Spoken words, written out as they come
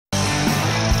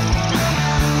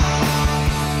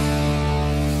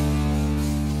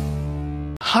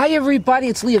Hi everybody,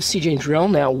 it's Leah of seejanedrill.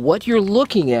 Now what you're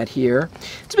looking at here,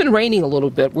 it's been raining a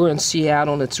little bit. We're in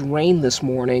Seattle and it's rained this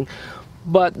morning.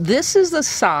 But this is the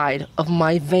side of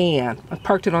my van. I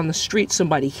parked it on the street,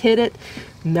 somebody hit it.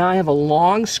 Now I have a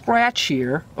long scratch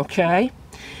here, okay?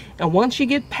 And once you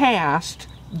get past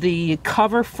the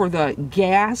cover for the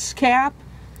gas cap,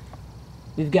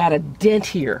 we've got a dent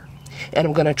here. And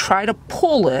I'm gonna try to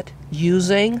pull it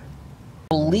using,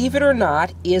 believe it or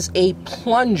not, is a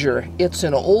plunger. It's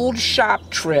an old shop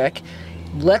trick.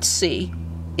 Let's see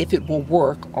if it will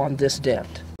work on this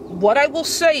dent. What I will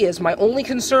say is, my only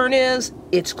concern is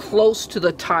it's close to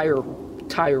the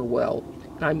tire well.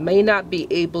 And I may not be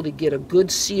able to get a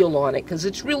good seal on it because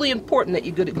it's really important that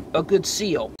you get a good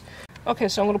seal. Okay,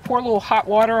 so I'm going to pour a little hot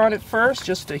water on it first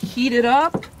just to heat it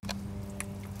up.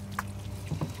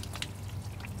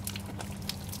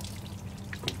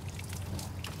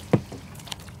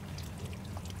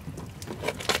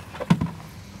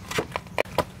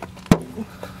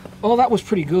 Oh, that was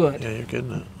pretty good. Yeah, you're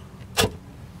getting it.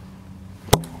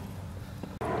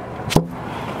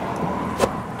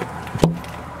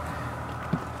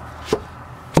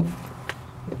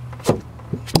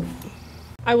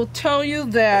 I will tell you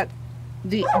that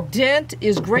the dent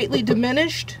is greatly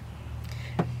diminished,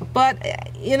 but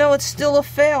you know, it's still a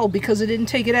fail because it didn't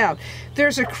take it out.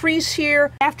 There's a crease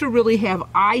here. You have to really have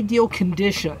ideal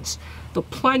conditions. The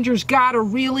plunger's got to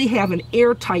really have an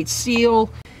airtight seal.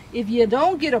 If you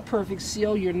don't get a perfect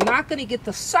seal, you're not going to get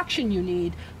the suction you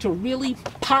need to really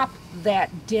pop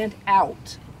that dent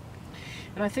out.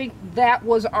 And I think that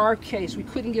was our case. We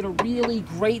couldn't get a really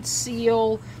great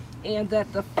seal, and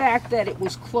that the fact that it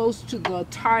was close to the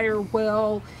tire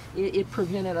well, it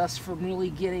prevented us from really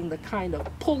getting the kind of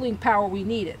pulling power we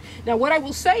needed. Now what I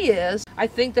will say is, I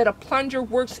think that a plunger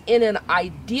works in an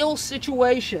ideal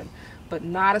situation, but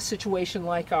not a situation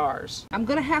like ours. I'm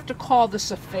going to have to call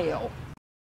this a fail.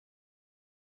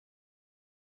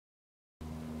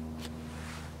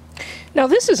 Now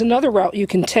this is another route you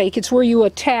can take. It's where you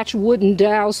attach wooden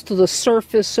dowels to the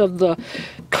surface of the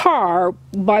car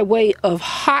by way of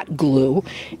hot glue,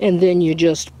 and then you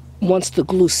just, once the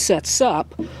glue sets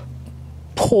up,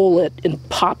 pull it and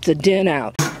pop the dent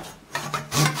out.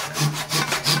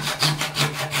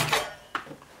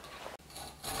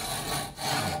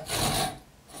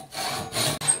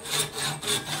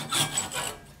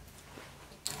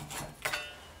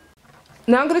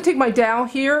 Now I'm going to take my dowel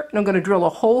here and I'm going to drill a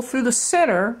hole through the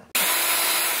center.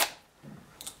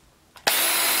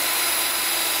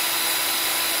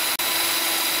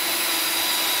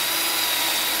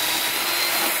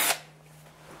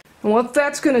 And what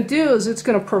that's going to do is it's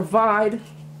going to provide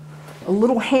a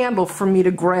little handle for me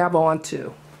to grab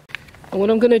onto. And what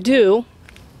I'm going to do,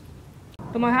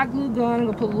 put my hot glue gun, I'm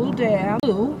going to put a little dab.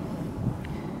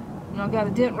 And I've got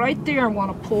a dent right there I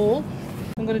want to pull.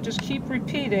 I'm going to just keep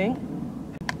repeating.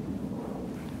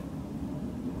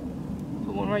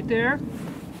 One right there,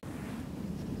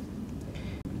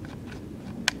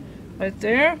 right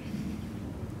there.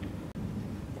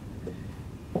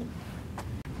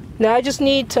 Now I just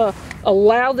need to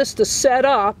allow this to set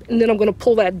up, and then I'm going to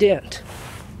pull that dent.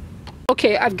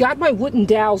 Okay, I've got my wooden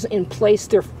dowels in place.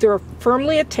 They're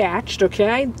firmly attached,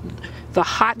 okay? The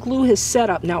hot glue has set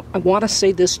up. Now I want to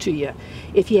say this to you.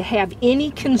 If you have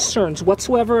any concerns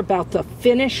whatsoever about the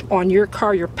finish on your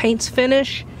car, your paint's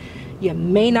finish, you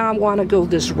may not want to go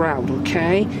this route,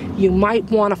 okay? You might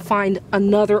want to find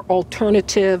another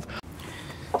alternative.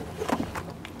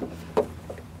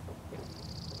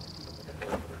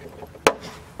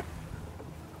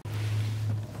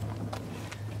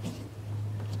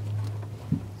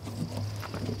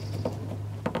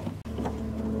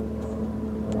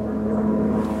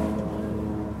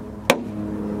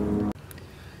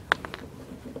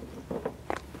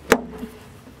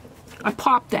 I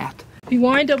popped that. If you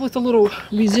wind up with a little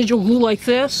residual glue like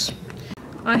this,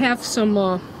 I have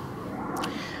some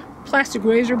plastic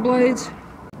razor blades.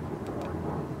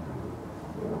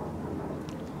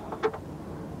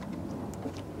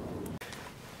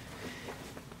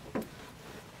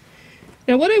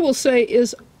 Now what I will say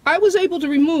is I was able to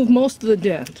remove most of the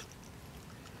dent.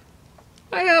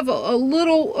 I have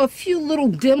a few little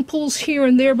dimples here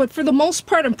and there, but for the most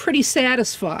part I'm pretty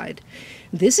satisfied.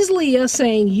 This is Leah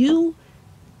saying you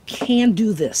can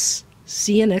do this.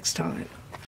 See you next time.